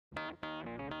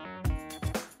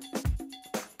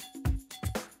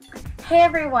Hey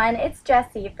everyone, it's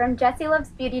Jessie from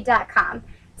jessielovesbeauty.com.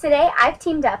 Today I've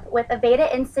teamed up with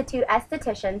Aveda Institute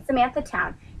esthetician Samantha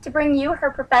Town to bring you her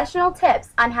professional tips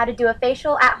on how to do a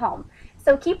facial at home.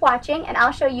 So keep watching and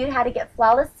I'll show you how to get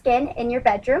flawless skin in your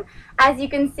bedroom. As you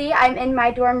can see, I'm in my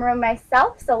dorm room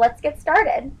myself, so let's get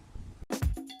started.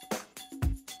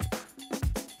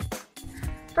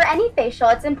 For any facial,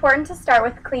 it's important to start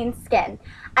with clean skin.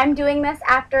 I'm doing this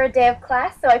after a day of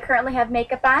class, so I currently have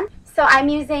makeup on. So I'm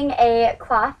using a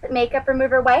cloth makeup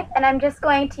remover wipe, and I'm just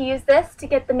going to use this to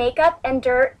get the makeup and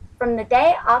dirt from the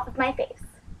day off of my face.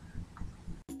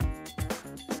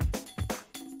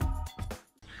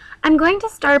 I'm going to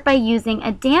start by using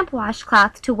a damp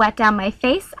washcloth to wet down my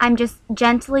face. I'm just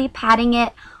gently patting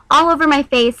it all over my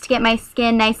face to get my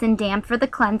skin nice and damp for the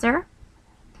cleanser.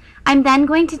 I'm then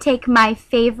going to take my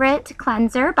favorite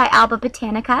cleanser by Alba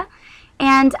Botanica,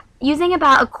 and using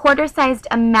about a quarter-sized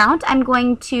amount, I'm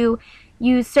going to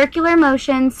use circular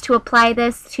motions to apply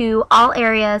this to all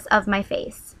areas of my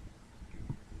face.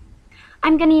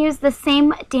 I'm going to use the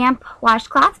same damp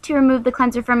washcloth to remove the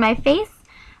cleanser from my face,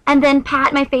 and then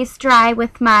pat my face dry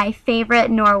with my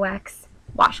favorite Norwex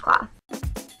washcloth.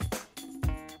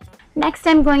 Next,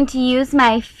 I'm going to use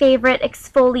my favorite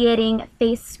exfoliating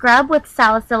face scrub with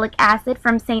salicylic acid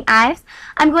from St. Ives.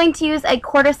 I'm going to use a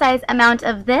quarter-size amount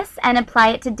of this and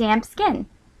apply it to damp skin.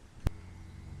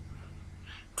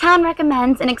 Town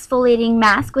recommends an exfoliating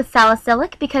mask with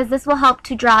salicylic because this will help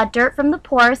to draw dirt from the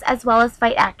pores as well as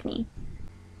fight acne.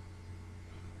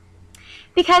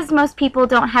 Because most people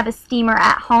don't have a steamer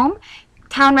at home,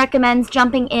 Town recommends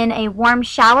jumping in a warm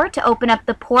shower to open up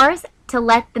the pores to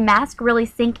let the mask really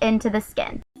sink into the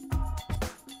skin.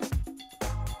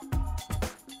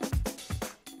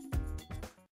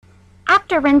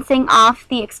 After rinsing off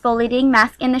the exfoliating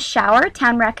mask in the shower,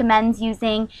 Town recommends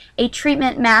using a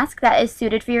treatment mask that is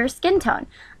suited for your skin tone.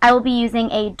 I will be using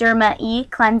a Derma E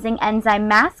cleansing enzyme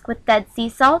mask with Dead Sea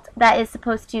Salt that is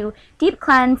supposed to deep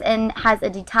cleanse and has a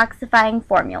detoxifying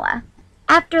formula.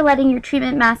 After letting your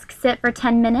treatment mask sit for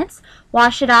 10 minutes,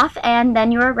 wash it off and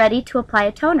then you are ready to apply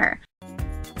a toner.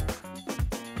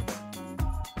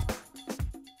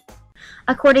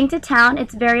 According to Town,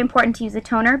 it's very important to use a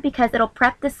toner because it'll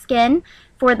prep the skin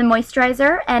for the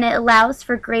moisturizer and it allows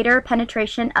for greater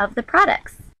penetration of the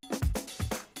products.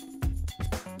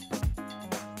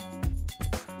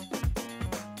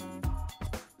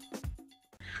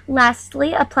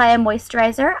 Lastly, apply a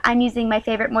moisturizer. I'm using my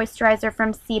favorite moisturizer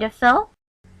from Cetaphil.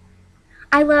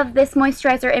 I love this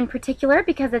moisturizer in particular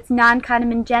because it's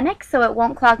non-comedogenic, so it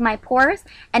won't clog my pores,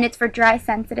 and it's for dry,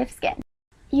 sensitive skin.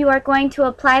 You are going to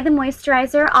apply the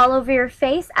moisturizer all over your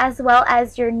face as well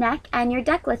as your neck and your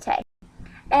décolleté.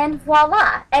 And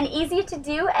voila! An easy to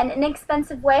do and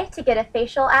inexpensive way to get a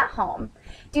facial at home.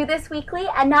 Do this weekly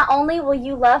and not only will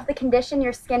you love the condition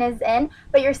your skin is in,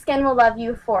 but your skin will love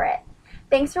you for it.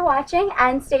 Thanks for watching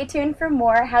and stay tuned for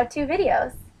more how-to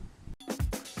videos.